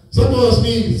us. Some of us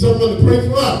need someone to pray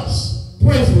for us.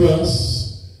 Pray for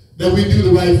us that we do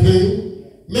the right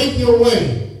thing. Make your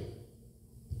way.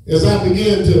 As I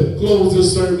begin to close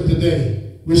this sermon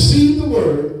today, receive the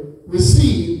word,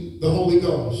 receive the Holy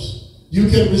Ghost. You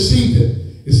can receive it.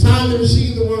 It's time to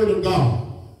receive the word of God.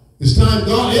 It's time,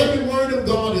 God, every word of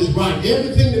God is right.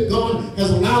 Everything that God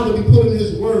has allowed to be put in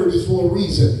his word is for a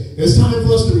reason. It's time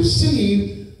for us to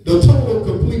receive the total,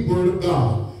 complete word of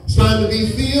God. It's time to be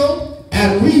filled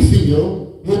and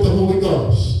refilled with the Holy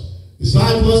Ghost. It's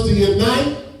time for us to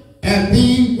unite and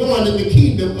be one in the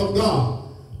kingdom of God.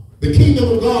 The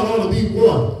kingdom of God ought to be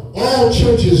one. All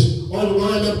churches ought to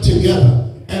line up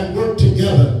together and work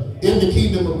together in the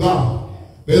kingdom of God.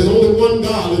 There's only one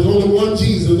God. There's only one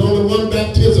Jesus. There's only one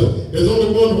baptism. There's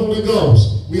only one Holy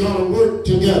Ghost. We ought to work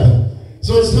together.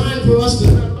 So it's time for us to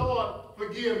say, Lord,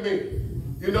 forgive me.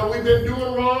 You know, we've been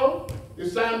doing wrong.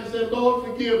 It's time to say, Lord,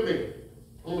 forgive me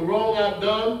on the wrong I've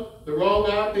done, the wrong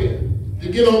I've been,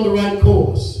 to get on the right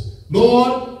course.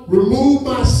 Lord, remove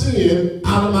my sin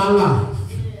out of my life.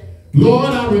 Lord,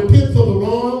 I repent for the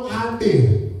wrong I've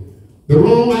been, the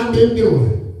wrong I've been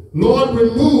doing. Lord,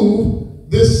 remove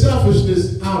this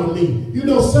selfishness out of me. You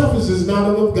know, selfishness is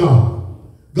not of God.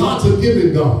 God's a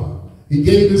giving God. He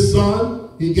gave his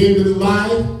son. He gave his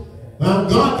life.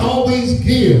 God always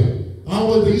gives.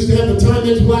 They used to have the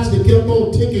Timex watch that kept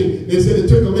on ticking. They said it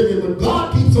took a licking, but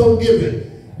God keeps on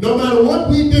giving. No matter what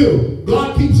we do,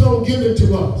 God keeps on giving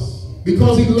to us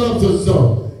because he loves us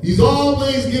so. He's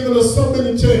always giving us so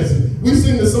many chances. We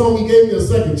sing the song, he gave me a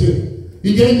second chance.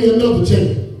 He gave me another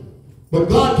chance. But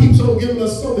God keeps on giving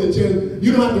us so many chances.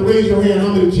 You don't have to raise your hand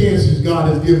how many chances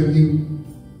God has given you.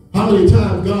 How many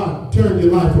times God turned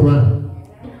your life around.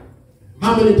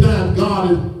 How many times God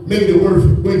has made it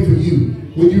way for you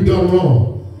when you've done wrong.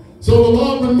 So the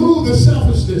Lord, remove the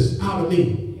selfishness out of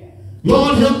me.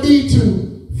 Lord, help me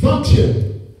to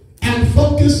function and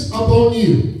focus upon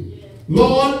you.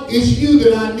 Lord, it's you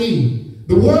that I need.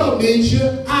 The world needs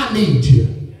you. I need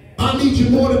you. I need you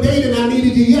more today than I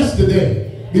needed you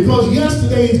yesterday. Because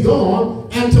yesterday is gone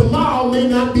and tomorrow may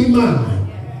not be mine.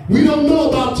 We don't know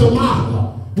about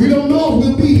tomorrow. We don't know if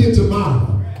we'll be here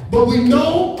tomorrow. But we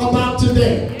know about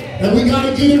today. And we got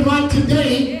to get it right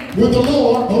today with the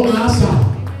Lord on our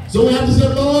side. So we have to say,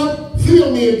 Lord,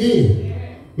 fill me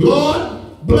again.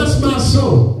 Lord, bless my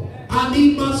soul. I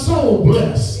need my soul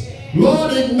blessed.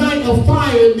 Lord, ignite a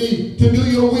fire in me to do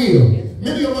your will.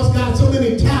 Many of us got so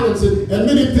many talents and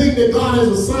many things that God has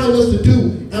assigned us to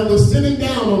do, and we're sitting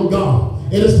down on God.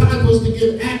 And it's time for us to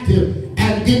get active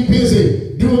and get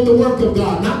busy doing the work of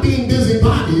God. Not being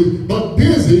busybodies, but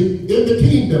busy in the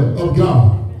kingdom of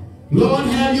God. Lord,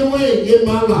 have your way in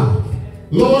my life.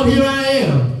 Lord, here I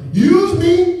am. Use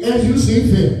me as you see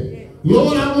fit.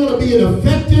 Lord, I want to be an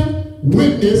effective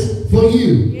witness for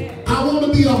you. I want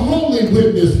to be a holy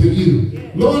witness for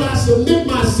you. Lord, I submit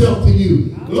myself to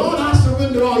you. Lord, I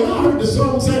surrender all. Y'all heard the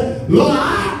song say, Lord,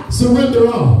 I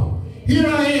surrender all. Here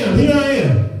I am. Here I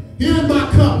am. Here's my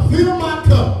cup. Fill my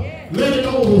cup. Let it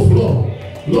overflow.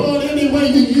 Lord, any way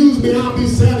you use me, I'll be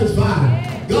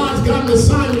satisfied. God's got an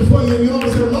assignment for you. And you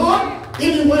always say, Lord,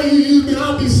 any way you use me,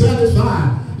 I'll be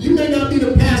satisfied. You may not be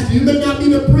the pastor, you may not be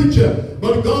the preacher,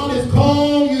 but God has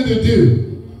called you to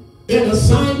do an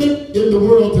assignment in the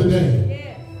world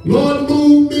today. Lord,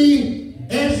 move me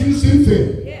as you see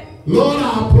fit. Lord,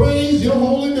 I'll praise your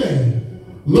holy name.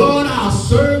 Lord, I'll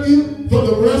serve you for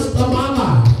the rest of my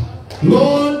life.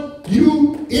 Lord,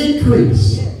 you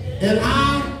increase and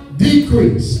I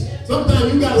decrease.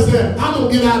 Sometimes you got to say, I'm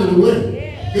going to get out of the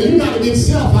way. Because you got to get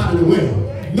self out of the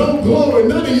way. No glory,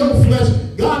 none of your flesh.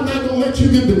 God not going to let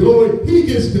you get the glory. He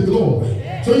gets the glory.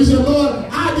 So you say, Lord,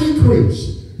 I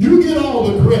decrease. You get all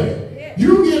the credit.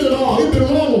 You get it all. It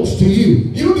belongs to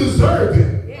you. You deserve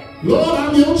it. Lord,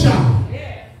 I'm your child.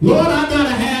 Lord, I got to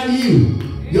have you.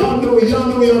 Y'all know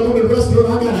the rest of it.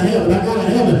 I got to have it. I got to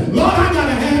have it. Lord, I got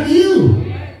to have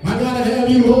you. I got to have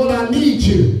you. Lord, I need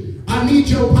you. I need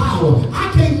your power.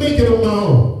 I can't make it on my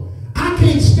own. I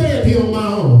can't stand here on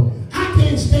my own. I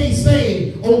can't stay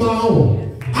saved on my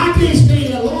own. I can't stay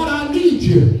there. Lord, I need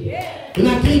you. And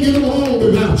I can't get along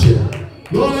without you.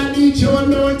 Lord, I need your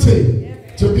anointing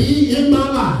to be in my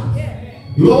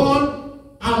life. Lord,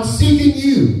 I'm seeking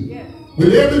you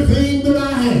with everything that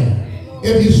I have.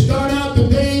 If you start out the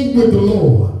day with the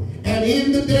Lord, and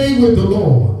end the day with the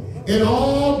Lord, and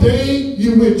all day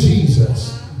you with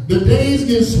Jesus, the days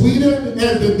get sweeter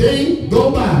as the day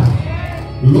go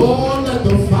by. Lord, let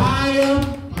the fire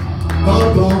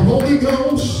of the Holy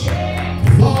Ghost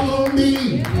fall on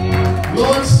me.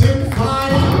 Lord, send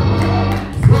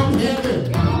fire from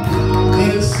heaven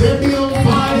and set me on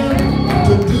fire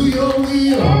to do your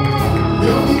will.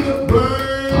 Help me to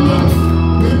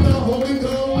burn with the Holy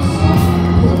Ghost.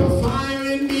 Put a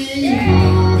fire in me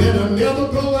that'll never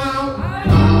go out.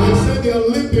 They said the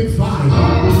Olympic fire.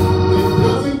 It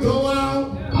doesn't go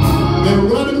out. They're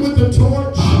running with the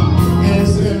torch and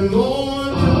said,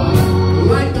 Lord,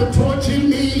 light the torch in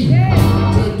me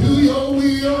to do your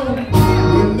will.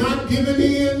 We're not giving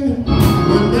in.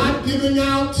 We're not giving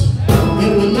out.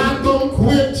 And we're not going to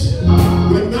quit.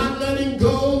 We're not letting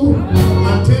go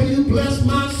until you bless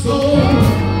my soul.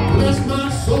 Bless my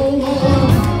soul, Lord.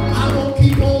 I won't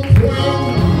keep on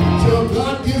praying till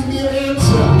God gives me an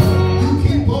answer. You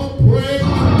keep on praying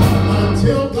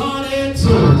until God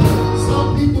answers.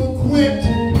 Some people quit.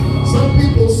 Some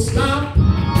people stop.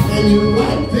 And you're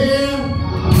right there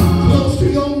close to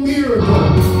your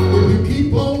miracle. If you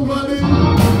keep on running,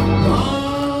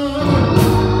 God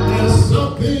has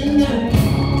something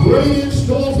great in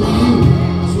store for you.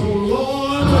 So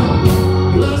Lord,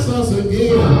 bless us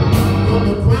again. From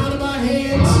the crown of our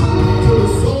heads to the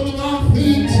sole of our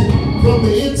feet, from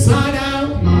the inside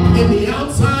out and the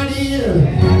outside in.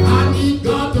 I need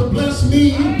God to bless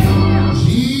me.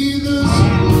 Jesus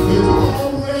is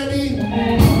already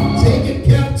taking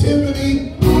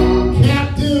captivity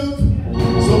captive.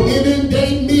 So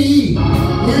inundate me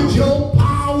with your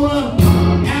power.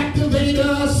 Activate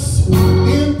us.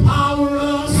 Empower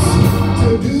us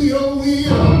to do your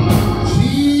will.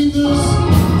 Jesus,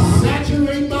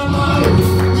 saturate my life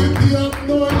with the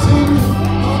anointing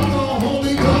of the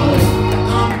Holy Ghost.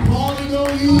 I'm calling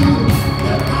on you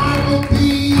that I will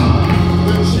be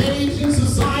the change in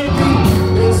society,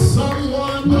 that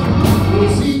someone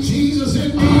will see Jesus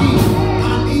in me.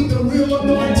 I need the real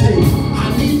anointing.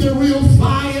 I need the real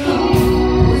fire.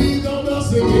 Breathe on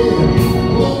us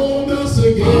again. Blow on us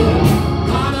again.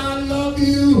 God, I love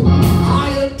you. I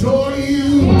adore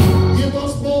you. Give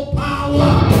us more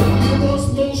power. Give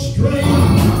us more strength.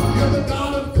 You're the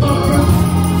God of comfort.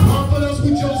 Comfort us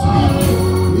with your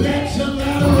spirit. Let your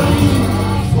latter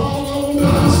rain fall on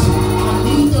us. I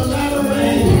need the latter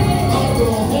rain of the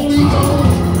Holy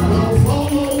Ghost. Will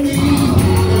fall on me.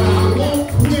 And I won't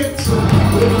quit.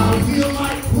 When I feel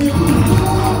like quitting,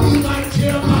 I'll be like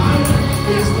Jeremiah.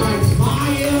 It's like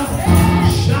fire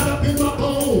shot up in my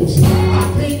bones. I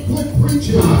can't quit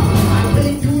preaching. I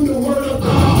can't do the word of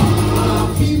God.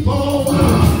 I'll keep on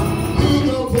being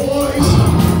a voice.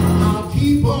 I'll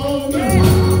keep on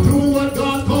doing what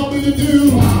God called me to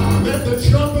do. Let the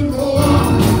trumpet roar.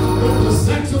 Let the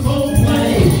saxophone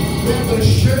play. Let the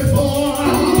shofar.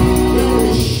 Let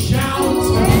me shout.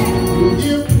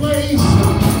 Give place.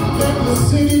 Let the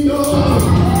city know.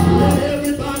 Let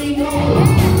everybody know.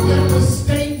 Let the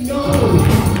state know.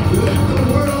 Let the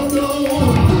world know.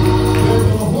 Let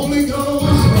the Holy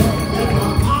Ghost. Let the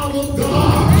power of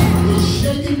God is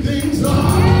shaking things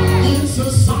up in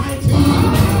society.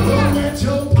 Don't let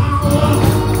your power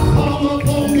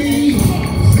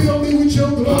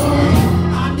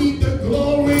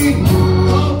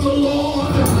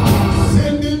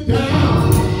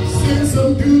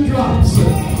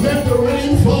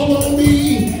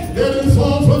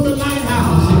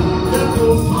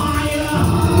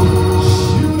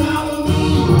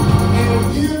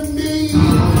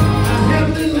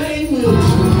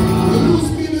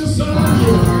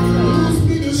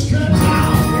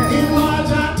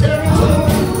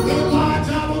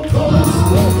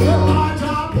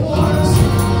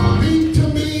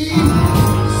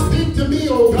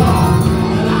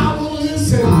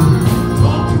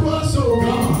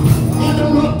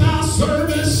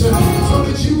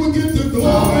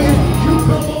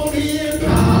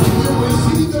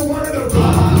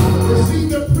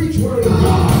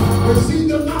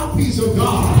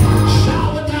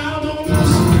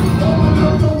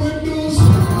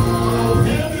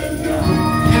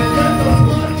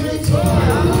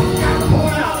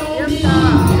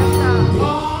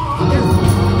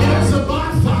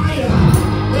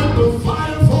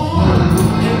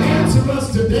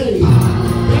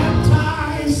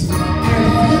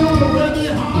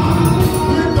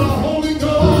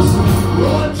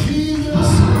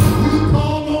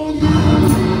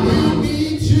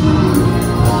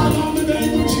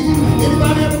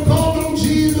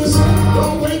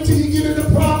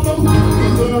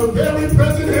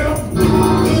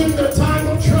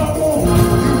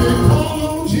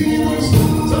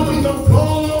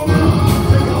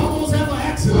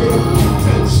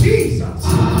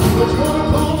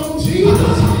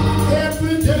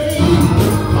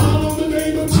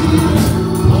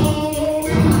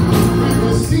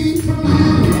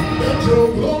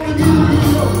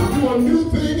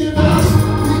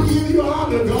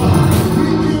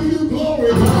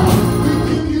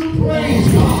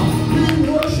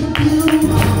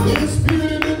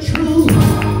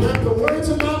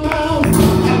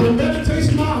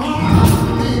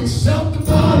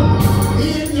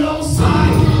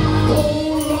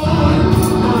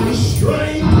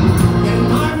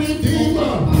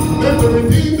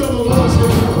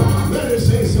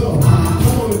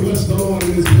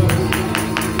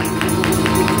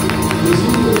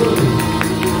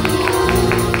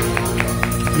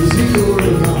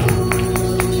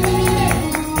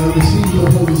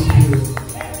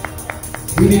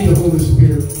Receive the Holy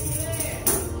Spirit.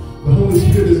 The Holy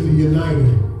Spirit is the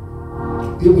uniter.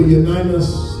 It will unite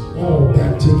us all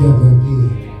back together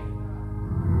again.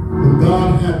 When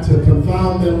God had to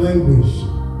confound their language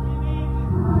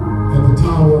at the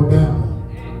Tower of Babel,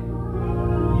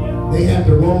 they had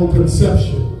the wrong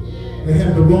conception. They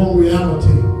had the wrong reality.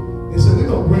 They said, we're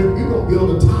going to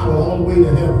build a tower all the way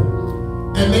to heaven.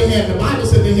 And they had, the Bible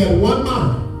said they had one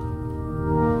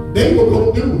mind. They were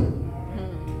going to do it.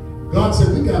 God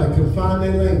said, we got to confine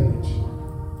their language.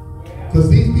 Because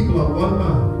these people are one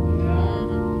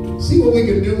mind. See what we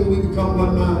can do when we become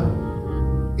one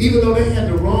mind? Even though they had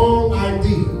the wrong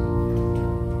idea,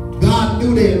 God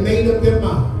knew they had made up their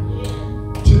mind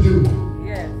to do it.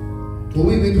 Yes. When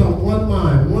we become one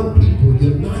mind, one people,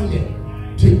 united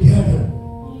together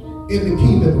in the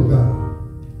kingdom of God.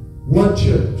 One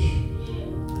church.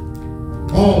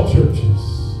 All churches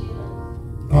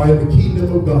are in the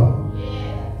kingdom of God.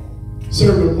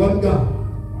 Serving one God.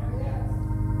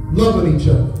 Loving each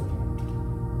other.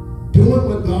 Doing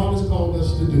what God has called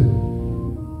us to do.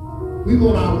 We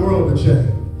want our world to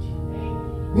change.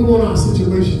 We want our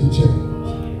situation to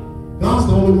change. God's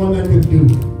the only one that can do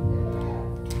it.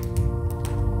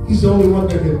 He's the only one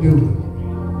that can do it.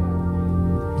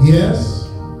 Yes,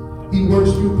 he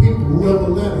works through people, whoever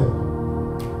let him.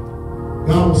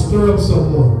 God will stir up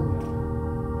someone.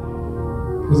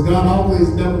 Because God always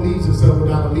never leaves himself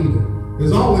without a leader.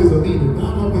 There's always a leader.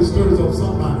 God always stirs up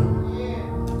somebody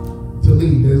to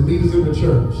lead. There's leaders in the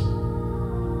church.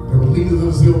 There were leaders in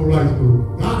the civil rights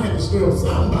movement. God had to stir up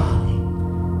somebody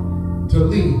to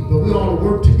lead. But we ought to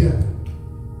work together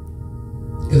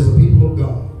as the people of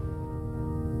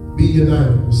God. Be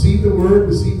united. Receive the word.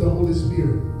 Receive the Holy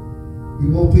Spirit. We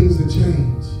want things to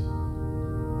change.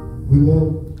 We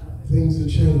want things to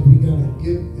change. We got to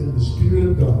get in the Spirit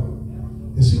of God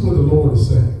and see what the Lord is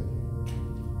saying.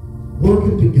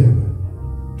 Working together.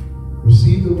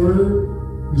 Receive the word.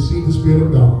 Receive the Spirit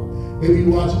of God. Maybe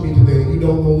you're watching me today and you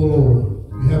don't know the Lord.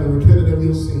 You haven't repented of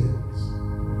your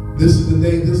sins. This is the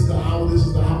day, this is the hour, this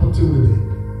is the opportunity.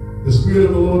 The Spirit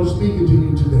of the Lord is speaking to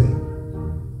you today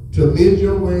to amend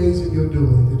your ways and your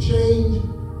doing, to change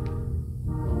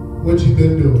what you've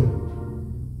been doing.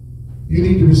 You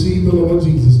need to receive the Lord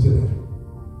Jesus today.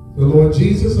 The Lord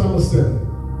Jesus, I'm a sinner.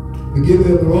 Forgive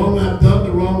me of the wrong I've done,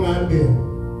 the wrong I've been.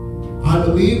 I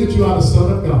believe that you are the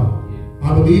Son of God.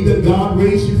 I believe that God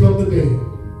raised you from the dead.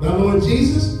 Now, Lord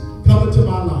Jesus, come into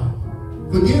my life.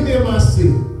 Forgive me of my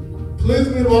sin. Cleanse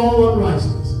me of all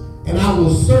unrighteousness. And I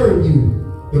will serve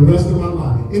you the rest of my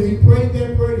life. If you prayed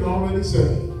that prayer, you're already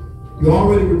saved. You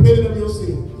already repented of your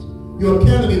sins. You're a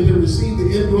candidate to receive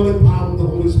the indwelling power of the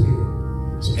Holy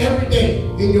Spirit. So every day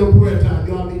in your prayer time,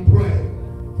 you ought to be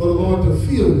praying for the Lord to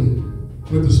fill you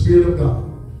with the Spirit of God.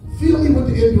 Fill me with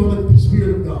the indwelling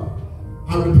Spirit of God.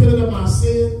 I repented of my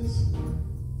sins.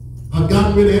 I've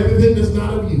gotten rid of everything that's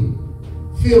not of you.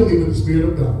 Fill me with the Spirit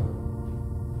of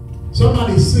God.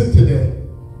 Somebody's sick today.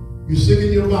 You're sick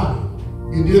in your body.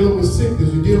 You're dealing with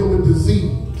sickness. You're dealing with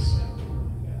disease.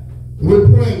 We're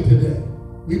praying today.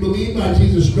 We believe by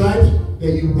Jesus' stripes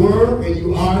that you were and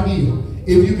you are healed.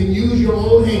 If you can use your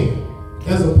own hand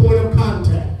as a point of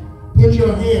contact, put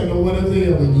your hand on whatever's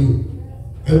ailing you.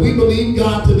 And we believe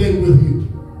God today with you,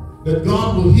 that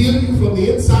God will heal you from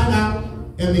the inside out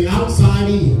and the outside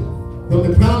in. From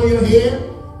the crown of your head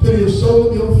to the sole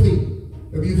of your feet.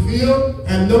 If you feel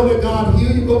and know that God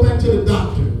healed you, go back to the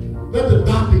doctor. Let the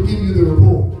doctor give you the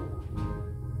report.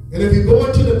 And if you go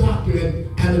into the doctor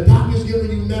and the doctor's giving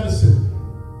you medicine,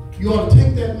 you ought to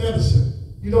take that medicine.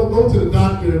 You don't go to the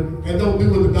doctor and don't do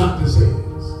what the doctor says.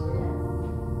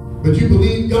 But you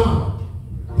believe God.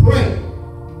 Pray.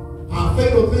 Our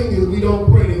fatal thing is we don't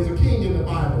pray. There's a king in the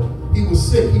Bible. He was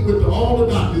sick. He went to all the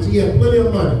doctors. He had plenty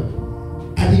of money.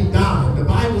 And he died. The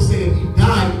Bible said he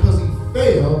died because he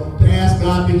failed to ask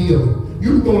God to heal him. You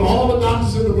can go to all the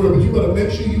doctors in the world, but you better make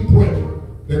sure you pray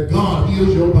that God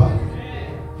heals your body.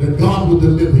 That God will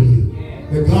deliver you.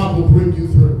 That God will bring you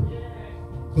through.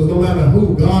 Because no matter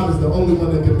who, God is the only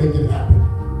one that can make it happen.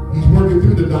 He's working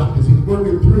through the doctors. He's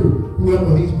working through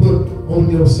whoever he's put on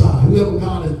your side. Whoever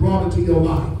God has brought into your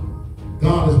life.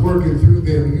 God is working through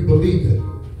them, and you believe it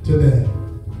today.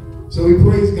 So we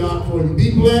praise God for you.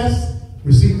 Be blessed.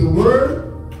 Receive the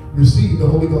word. Receive the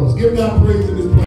Holy Ghost. Give God praise in this place.